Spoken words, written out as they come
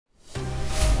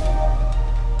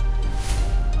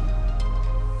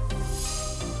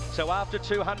So after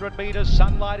 200 metres,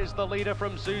 Sunlight is the leader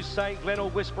from Zeus St. Glenn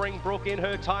or Whispering Brook in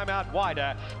her time out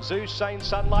wider. Zeus St.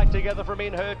 Sunlight together from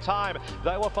In Her Time.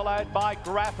 They were followed by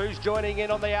Graff, who's joining in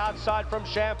on the outside from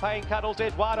Champagne Cuddles.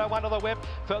 Eduardo under the whip.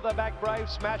 Further back, Brave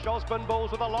Smash. Osborne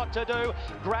Bulls with a lot to do.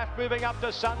 Graff moving up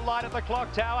to Sunlight at the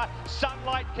clock tower.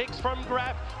 Sunlight kicks from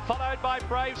Graff, followed by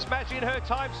Brave Smash In Her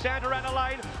Time. Santa Ana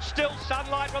Lane. Still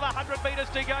Sunlight with 100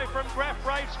 metres to go from Graff.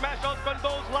 Brave Smash. Osborne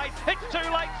Bulls late. It's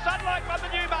too late. Sunlight won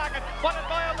the Newmarket. Won it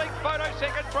by a length. Photo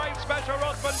second. Brave Smash or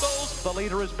Osborne Bulls. The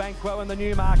leader is Banquo in the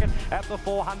Newmarket at the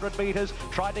 400 metres.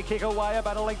 Tried to kick away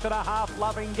about a length and a half.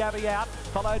 Loving Gabby out,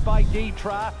 followed by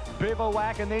Guitra,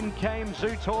 Bivouac, and then came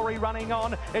Zutori running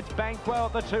on. It's Banquo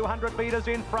at the 200 metres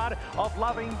in front of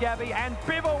Loving Gabby, and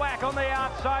Bivouac on the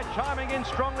outside, chiming in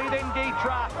strongly, then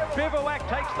Guitra. Bivouac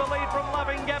takes the lead from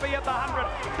Loving Gabby at the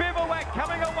 100. Bivouac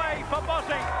coming away for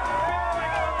boasting.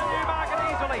 Bivouac on the Newmarket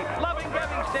easily. Loving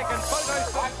Gabby second.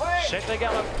 Photos set to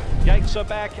gallop. Gates are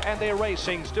back and they're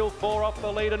racing. Still 4 off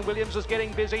the lead, and Williams is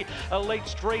getting busy. Elite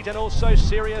Street and also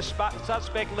Serious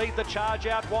Suspect lead the charge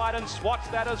out wide and swats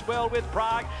that as well with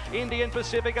Prague. Indian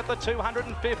Pacific at the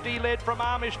 250 led from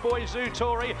Amish boy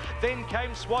Zutori. Then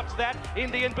came swats that.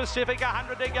 Indian Pacific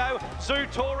 100 to go.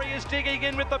 Zutori is digging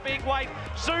in with the big weight.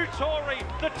 Zutori,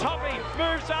 the toppy,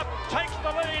 moves up, takes the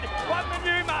lead. Won the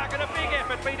Newmarket, a big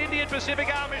effort. Beat Indian Pacific,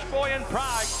 Amish boy and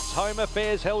Prague. Home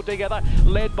Affairs held together,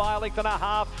 led by a length and a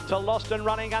half to Lost and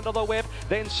running under the whip.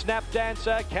 Then Snap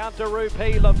Dancer, Counter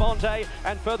Rupee, Levante,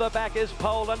 and further back is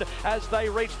Poland as they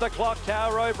reach the clock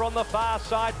tower over on the far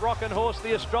side. Rock and Horse,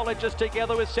 the astrologist,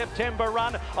 together with September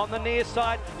Run on the near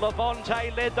side.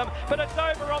 Levante led them, but it's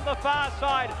over on the far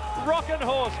side. Rock and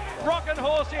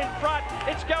Horse in front.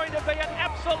 It's going to be an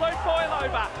absolute boil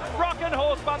over. Rock and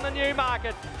Horse won the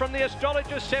Newmarket from the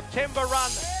astrologist September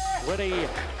Run. Ready,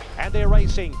 and they're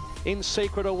racing. In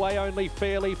Secret away only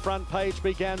fairly. Front page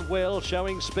began well,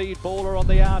 showing Speed Baller on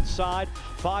the outside.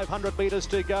 500 metres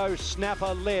to go.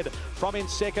 Snapper led from in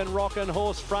second. Rock and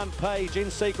Horse front page. In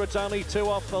Secret's only 2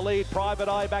 off the lead. Private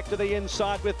Eye back to the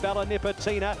inside with Bella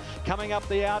Nipotina. Coming up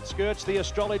the outskirts, the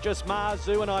astrologist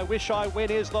Marzu, and I Wish I Win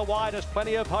is the widest.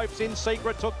 Plenty of hopes. In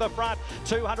Secret took the front.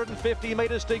 250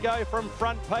 metres to go from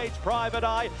front page. Private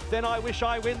Eye. Then I Wish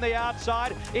I Win the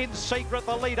outside. In Secret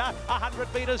the leader.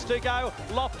 100 metres to go.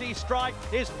 Lofty Strike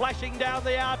is flashing down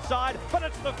the outside, but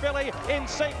it's the filly In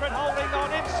Secret holding on.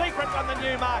 In Secret won the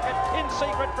Newmarket. In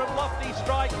Secret from Lofty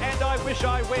Strike and I Wish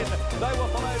I Win. They were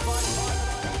followed by